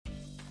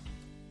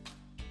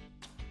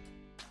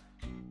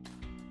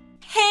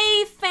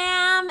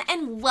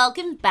and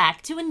welcome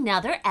back to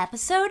another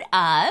episode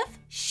of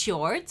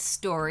Short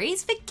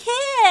Stories for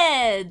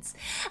Kids.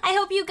 I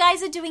hope you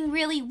guys are doing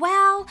really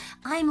well.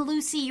 I'm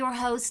Lucy, your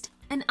host,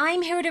 and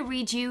I'm here to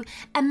read you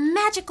a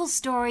magical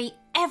story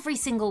every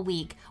single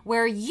week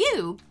where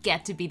you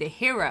get to be the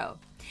hero.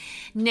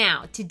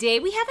 Now, today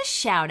we have a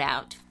shout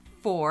out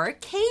for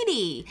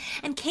Katie.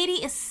 And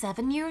Katie is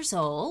 7 years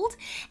old,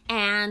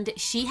 and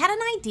she had an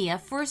idea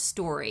for a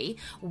story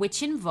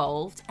which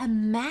involved a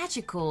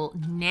magical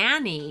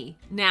nanny.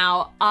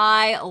 Now,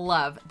 I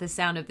love the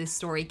sound of this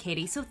story,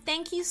 Katie, so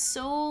thank you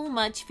so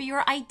much for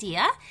your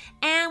idea,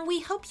 and we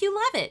hope you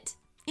love it.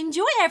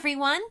 Enjoy,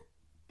 everyone!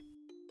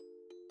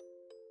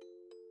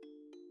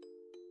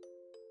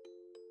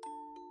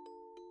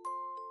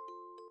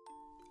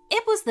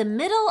 It was the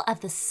middle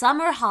of the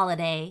summer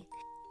holiday,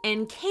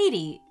 and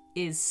Katie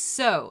is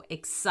so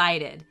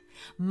excited.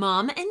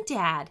 Mom and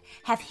Dad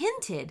have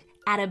hinted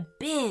at a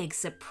big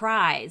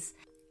surprise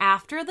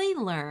after they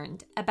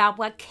learned about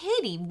what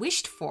Katie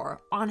wished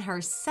for on her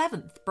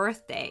 7th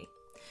birthday.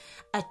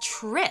 A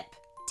trip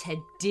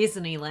to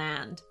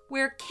Disneyland,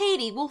 where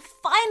Katie will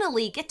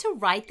finally get to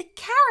ride the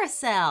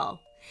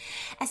carousel.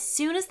 As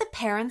soon as the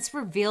parents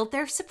revealed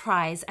their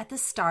surprise at the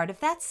start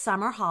of that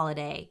summer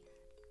holiday,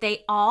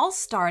 they all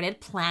started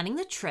planning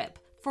the trip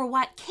for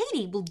what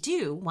Katie will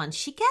do once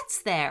she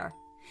gets there.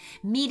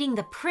 Meeting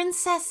the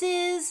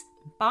princesses,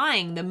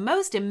 buying the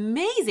most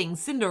amazing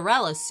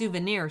Cinderella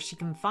souvenir she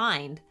can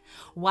find,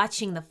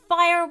 watching the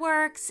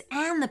fireworks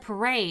and the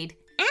parade,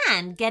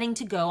 and getting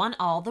to go on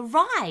all the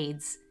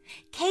rides.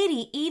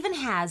 Katie even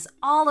has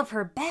all of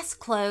her best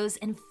clothes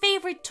and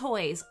favorite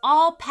toys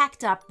all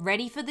packed up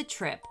ready for the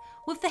trip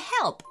with the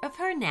help of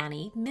her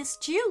nanny, Miss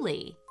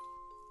Julie.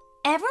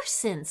 Ever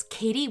since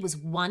Katie was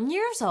 1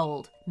 year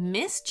old,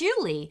 Miss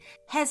Julie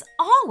has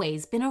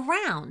always been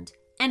around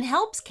and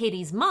helps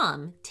Katie's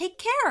mom take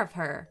care of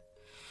her.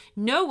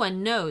 No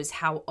one knows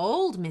how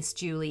old Miss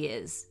Julie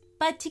is,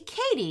 but to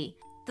Katie,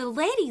 the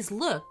lady's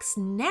looks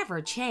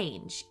never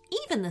change,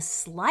 even the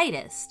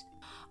slightest.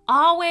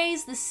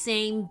 Always the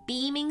same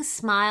beaming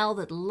smile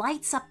that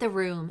lights up the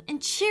room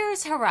and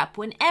cheers her up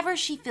whenever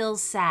she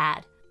feels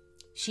sad.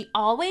 She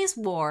always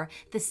wore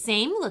the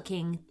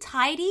same-looking,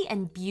 tidy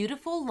and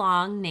beautiful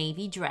long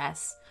navy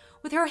dress,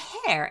 with her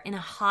hair in a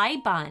high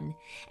bun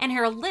and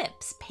her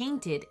lips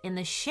painted in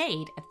the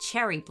shade of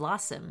cherry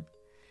blossom.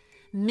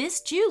 Miss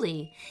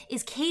Julie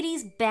is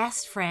Katie's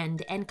best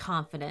friend and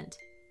confidant,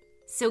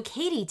 so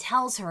Katie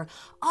tells her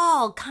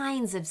all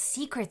kinds of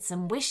secrets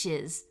and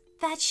wishes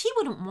that she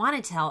wouldn't want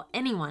to tell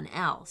anyone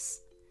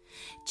else.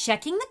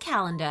 Checking the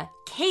calendar,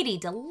 Katie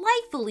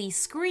delightfully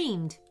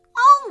screamed,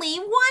 "Only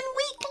 1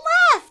 week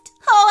left!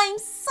 Oh, I'm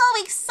so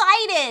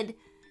excited!"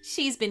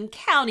 She's been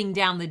counting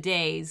down the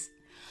days.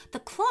 The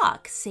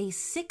clock says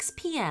 6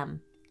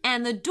 p.m.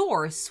 and the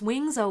door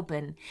swings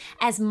open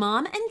as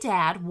Mom and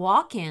Dad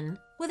walk in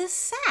with a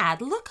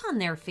sad look on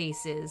their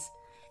faces.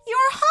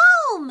 "You're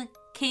home!"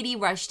 Katie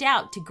rushed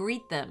out to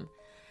greet them.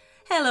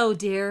 "Hello,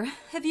 dear.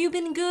 Have you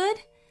been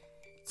good?"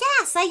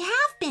 "Yes, I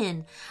have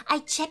been. I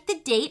checked the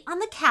date on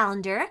the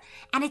calendar,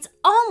 and it's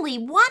only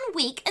 1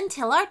 week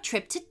until our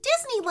trip to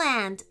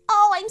Disneyland.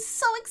 Oh, I'm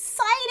so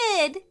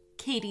excited,"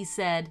 Katie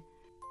said.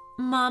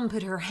 Mom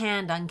put her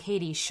hand on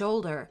Katie's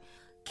shoulder.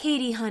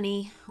 "Katie,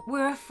 honey,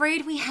 we're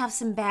afraid we have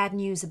some bad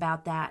news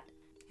about that."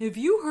 "Have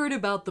you heard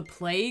about the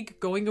plague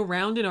going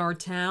around in our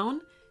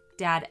town?"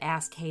 Dad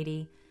asked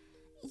Katie.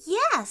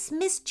 "Yes,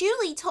 Miss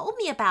Julie told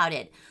me about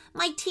it.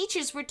 My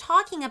teachers were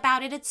talking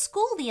about it at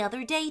school the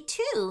other day,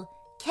 too.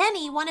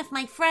 Kenny, one of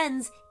my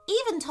friends,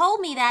 even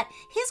told me that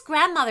his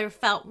grandmother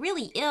felt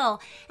really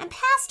ill and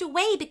passed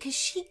away because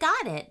she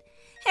got it.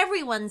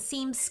 Everyone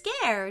seems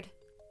scared."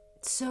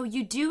 "So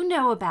you do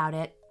know about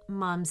it,"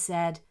 Mom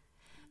said.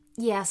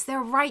 "Yes,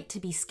 they're right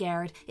to be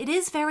scared. It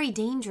is very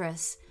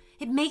dangerous.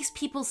 It makes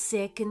people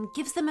sick and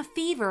gives them a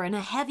fever and a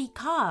heavy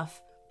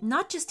cough.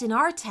 Not just in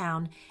our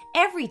town,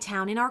 every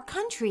town in our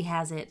country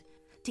has it.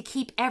 To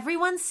keep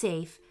everyone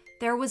safe,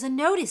 there was a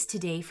notice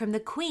today from the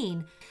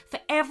Queen for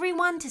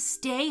everyone to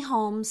stay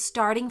home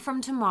starting from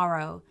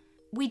tomorrow.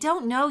 We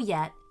don't know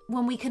yet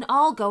when we can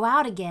all go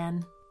out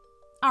again.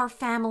 Our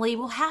family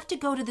will have to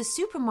go to the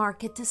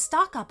supermarket to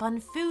stock up on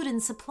food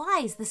and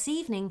supplies this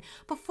evening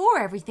before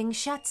everything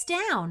shuts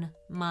down,"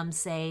 Mom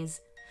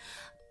says.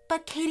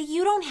 "But Katie,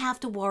 you don't have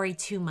to worry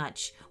too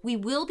much. We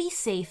will be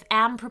safe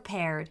and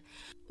prepared.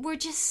 We're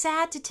just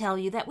sad to tell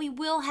you that we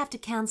will have to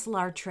cancel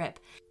our trip,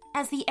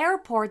 as the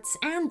airports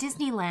and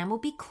Disneyland will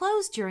be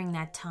closed during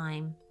that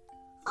time."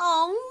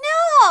 "Oh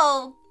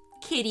no!"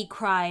 Katie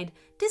cried,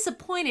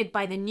 disappointed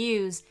by the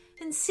news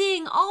and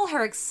seeing all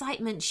her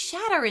excitement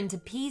shatter into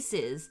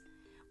pieces.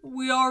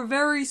 "We are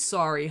very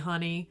sorry,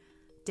 honey,"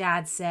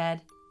 Dad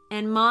said,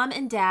 and Mom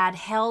and Dad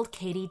held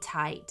Katie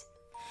tight.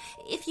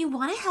 "If you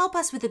want to help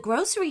us with the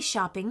grocery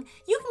shopping,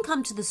 you can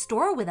come to the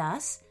store with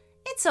us.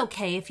 It's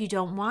okay if you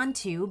don't want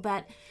to,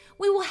 but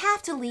we will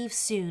have to leave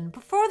soon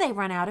before they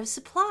run out of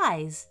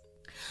supplies."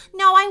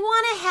 "No, I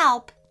want to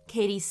help,"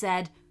 Katie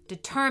said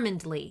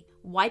determinedly,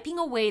 wiping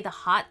away the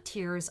hot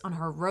tears on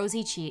her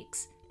rosy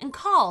cheeks, and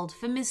called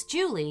for Miss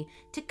Julie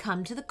to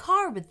come to the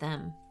car with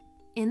them.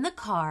 In the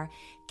car,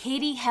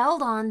 Katy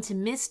held on to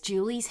Miss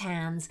Julie's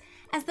hands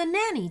as the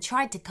nanny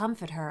tried to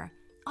comfort her.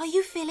 "Are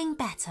you feeling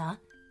better?"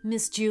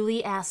 Miss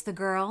Julie asked the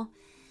girl.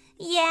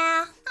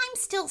 "Yeah, I'm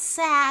still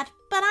sad,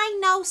 but I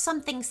know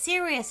something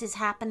serious is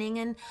happening,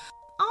 and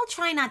I'll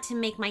try not to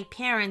make my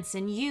parents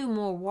and you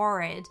more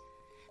worried."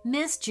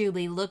 Miss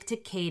Julie looked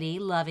at Katy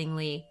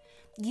lovingly.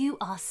 "You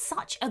are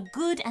such a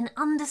good and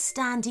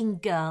understanding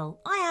girl.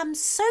 I am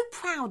so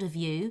proud of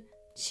you,"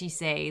 she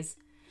says.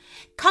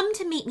 "Come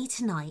to meet me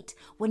tonight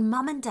when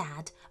Mum and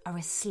Dad are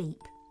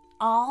asleep.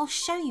 I'll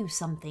show you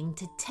something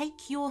to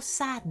take your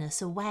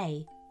sadness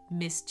away."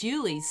 Miss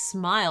Julie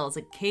smiles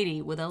at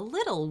Katy with a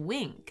little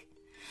wink.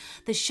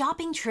 The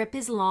shopping trip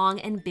is long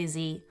and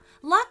busy.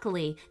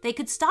 Luckily, they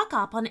could stock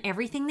up on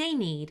everything they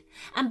need,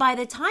 and by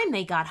the time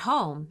they got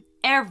home,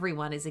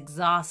 everyone is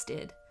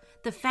exhausted.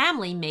 The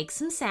family makes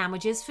some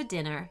sandwiches for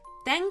dinner,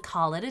 then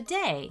call it a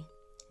day.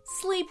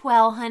 "Sleep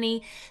well,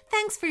 honey.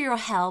 Thanks for your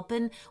help,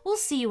 and we'll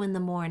see you in the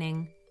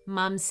morning,"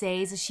 Mum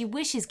says as she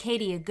wishes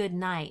Katy a good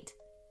night.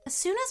 As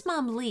soon as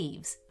Mum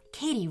leaves,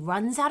 Katy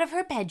runs out of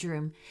her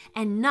bedroom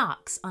and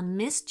knocks on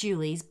Miss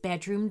Julie's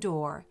bedroom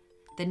door.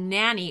 The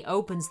nanny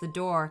opens the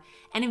door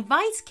and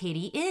invites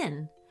Katy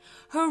in.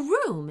 Her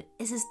room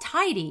is as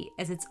tidy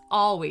as it's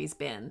always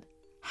been.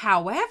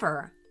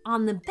 However,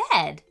 on the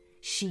bed,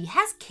 she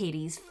has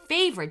Katy's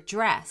favorite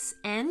dress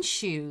and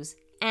shoes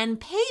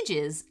and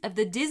pages of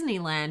the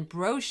Disneyland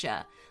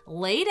brochure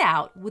laid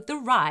out with the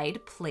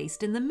ride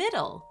placed in the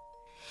middle.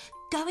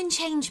 "Go and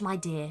change, my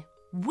dear.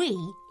 We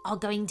are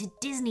going to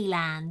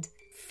Disneyland."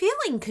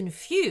 Feeling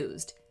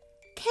confused,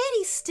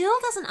 Katy still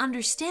doesn't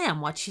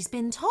understand what she's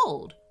been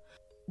told.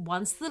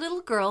 Once the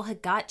little girl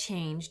had got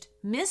changed,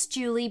 Miss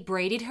Julie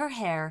braided her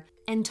hair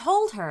and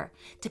told her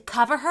to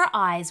cover her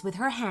eyes with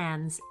her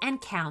hands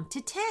and count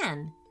to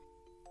 10.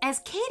 As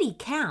Katy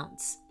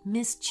counts,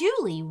 Miss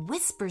Julie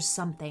whispers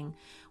something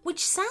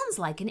which sounds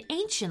like an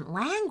ancient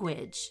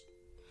language.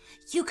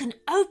 "You can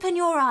open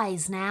your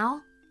eyes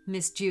now,"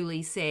 Miss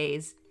Julie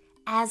says.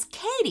 As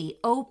Katy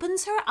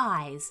opens her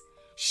eyes,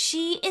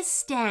 she is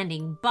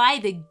standing by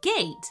the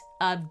gate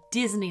of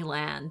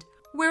Disneyland,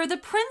 where the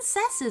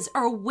princesses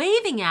are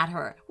waving at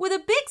her with a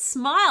big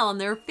smile on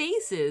their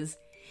faces.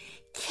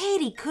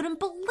 Katy couldn't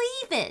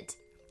believe it.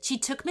 She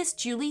took Miss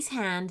Julie's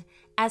hand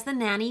as the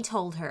nanny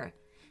told her,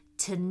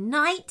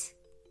 "Tonight,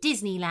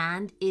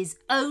 Disneyland is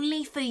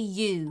only for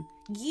you.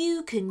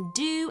 You can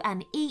do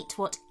and eat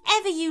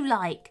whatever you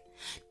like.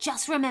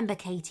 Just remember,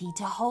 Katy,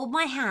 to hold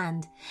my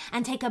hand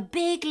and take a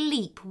big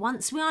leap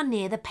once we are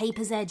near the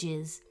paper's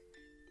edges."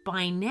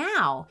 By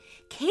now,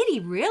 Katy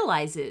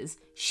realizes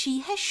she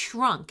has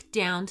shrunk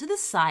down to the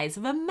size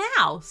of a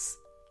mouse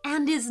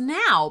and is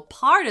now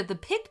part of the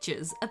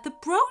pictures of the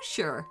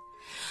brochure.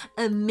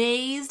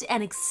 Amazed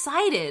and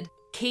excited,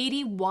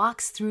 Katy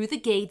walks through the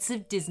gates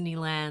of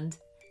Disneyland.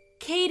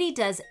 Katy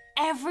does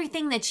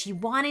everything that she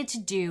wanted to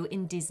do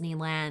in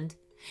Disneyland.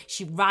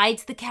 She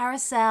rides the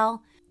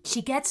carousel,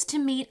 she gets to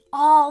meet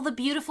all the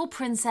beautiful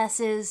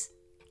princesses,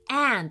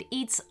 and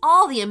eats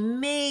all the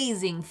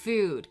amazing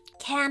food,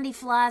 candy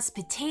floss,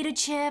 potato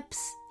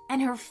chips,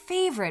 and her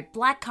favorite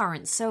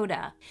blackcurrant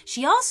soda.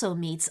 She also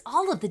meets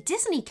all of the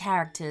Disney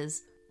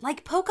characters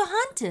like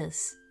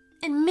Pocahontas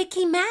and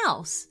Mickey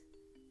Mouse,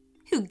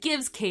 who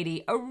gives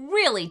Katy a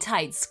really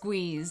tight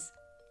squeeze.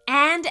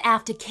 And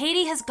after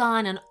Katy has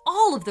gone on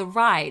all of the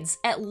rides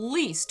at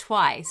least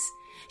twice,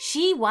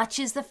 she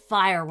watches the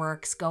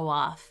fireworks go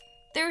off.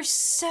 They're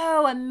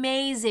so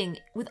amazing,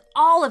 with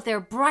all of their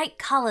bright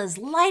colors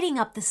lighting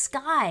up the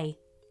sky.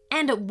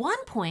 And at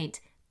one point,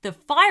 the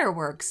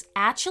fireworks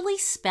actually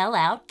spell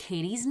out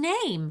Katy's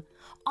name,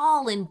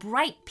 all in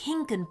bright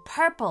pink and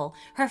purple,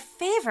 her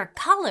favorite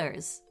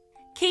colors.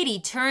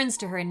 Katy turns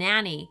to her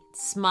nanny,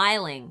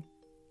 smiling.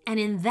 And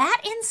in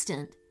that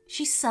instant,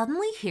 she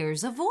suddenly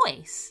hears a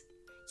voice.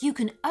 "You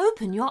can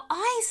open your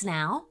eyes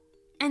now."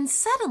 And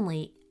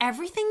suddenly,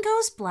 everything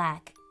goes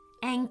black,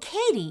 and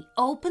Katy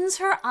opens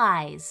her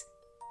eyes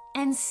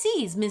and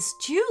sees Miss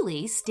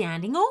Julie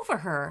standing over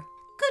her.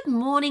 "Good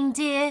morning,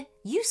 dear.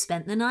 You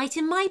spent the night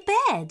in my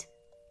bed."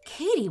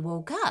 Katy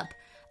woke up,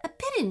 a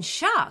bit in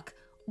shock,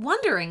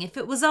 wondering if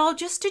it was all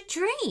just a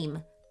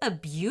dream, a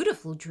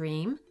beautiful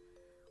dream.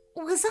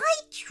 "Was I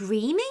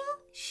dreaming?"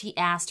 she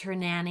asked her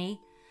nanny.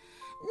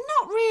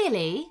 "Not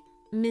really,"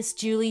 Miss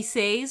Julie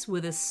says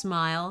with a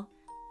smile.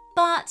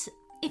 "But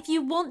if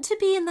you want to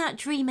be in that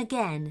dream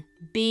again,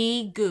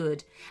 be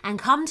good and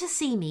come to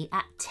see me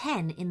at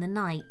 10 in the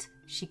night,"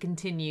 she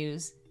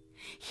continues.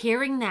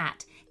 Hearing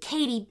that,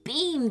 Katy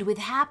beamed with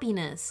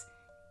happiness.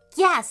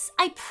 "Yes,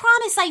 I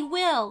promise I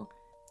will."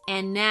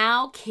 And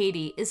now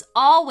Katy is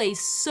always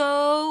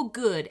so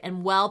good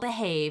and well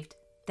behaved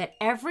that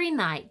every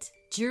night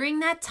during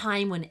that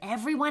time when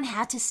everyone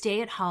had to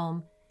stay at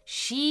home,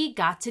 she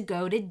got to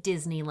go to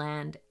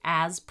Disneyland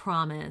as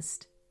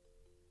promised.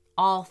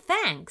 All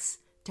thanks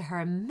to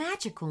her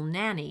magical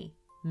nanny,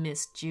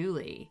 Miss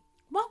Julie.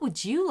 What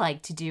would you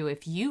like to do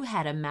if you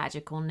had a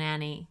magical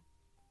nanny?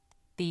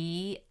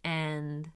 The end.